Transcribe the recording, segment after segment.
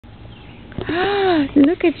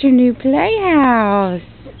Look at your new playhouse.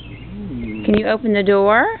 Can you open the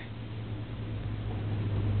door?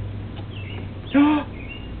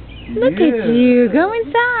 Look at you. Go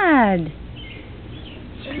inside.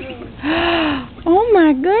 Oh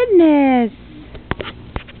my goodness.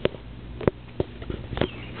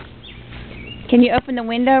 Can you open the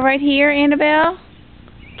window right here, Annabelle?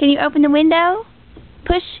 Can you open the window?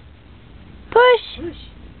 Push. Push. Push.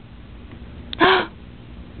 Can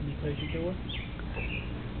you close your door?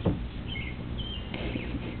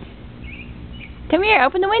 Come here,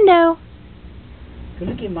 open the window. Go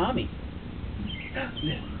look at Mommy.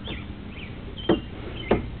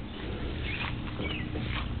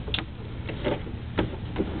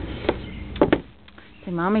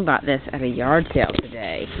 So Mommy bought this at a yard sale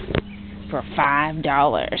today for $5.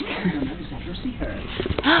 Go see her.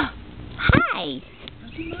 Hi. Go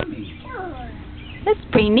see Mommy. That's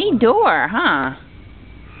a pretty neat door, huh?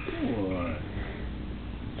 Sure.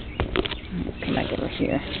 Come back over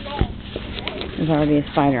here. There's already a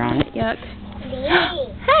spider on it. Yuck.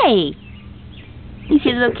 Hey! You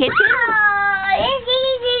see the little kitchen?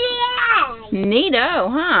 Neato,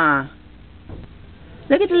 huh?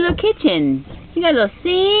 Look at the little kitchen. You got a little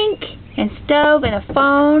sink and stove and a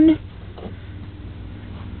phone.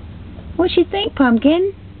 What you think,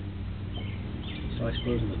 Pumpkin? So I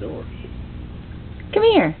closing the door. Come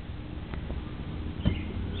here.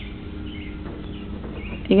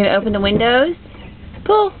 You gonna open the windows?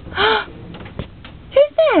 Pull.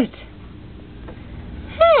 Who's that?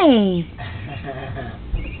 Hey!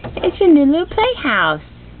 It's your new little playhouse.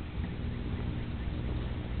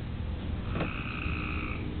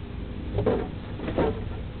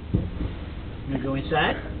 You wanna go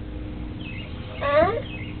inside?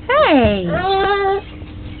 Hey!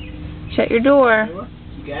 Shut your door.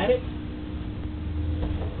 You got it?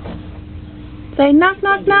 Say knock,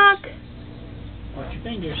 knock, knock. Watch your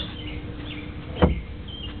fingers.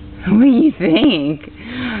 What do you think?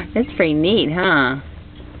 That's pretty neat, huh?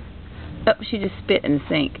 Oh, she just spit in the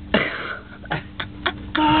sink.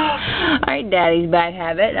 Alright, Daddy's bad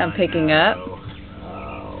habit I'm picking up.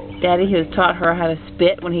 Daddy has taught her how to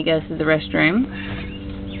spit when he goes to the restroom.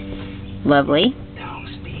 Lovely. Don't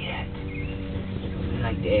spit.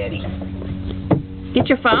 Like Daddy. Get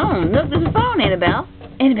your phone. Look, there's a phone, Annabelle.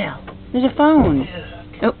 Annabelle, there's a phone.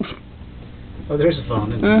 Oh. Oh, there's a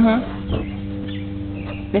phone.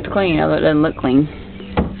 It's clean, although it doesn't look clean.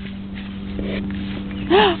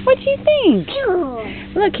 What do you think?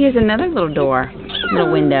 Look, here's another little door.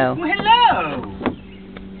 Little window. Well, hello.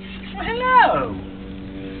 Well, hello.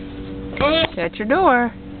 Shut your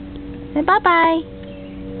door. Say bye-bye.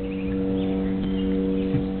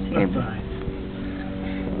 Bye-bye.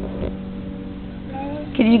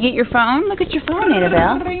 Can you get your phone? Look at your phone,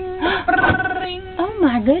 Annabelle. Ring. Oh,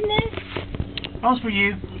 my goodness. Phone's for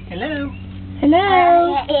you. Hello.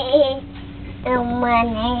 Hello.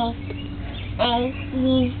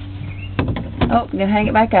 Oh, gonna hang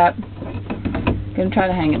it back up. Gonna try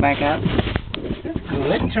to hang it back up. Well,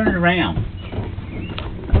 let's turn it around.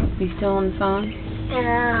 Oh, you still on the phone?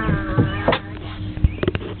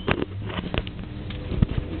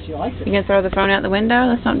 She likes it. You gonna throw the phone out the window?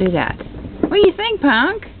 Let's not do that. What do you think,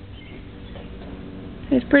 Punk?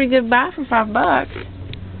 It's a pretty good buy for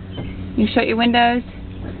 $5. You shut your windows.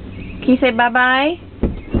 Can you say bye-bye?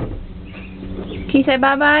 Can you say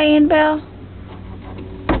bye-bye, Annabelle?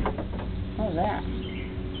 What was that?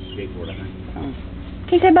 Skateboard, I think. Oh.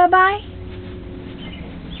 Can you say bye-bye?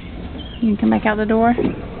 You can come back out the door.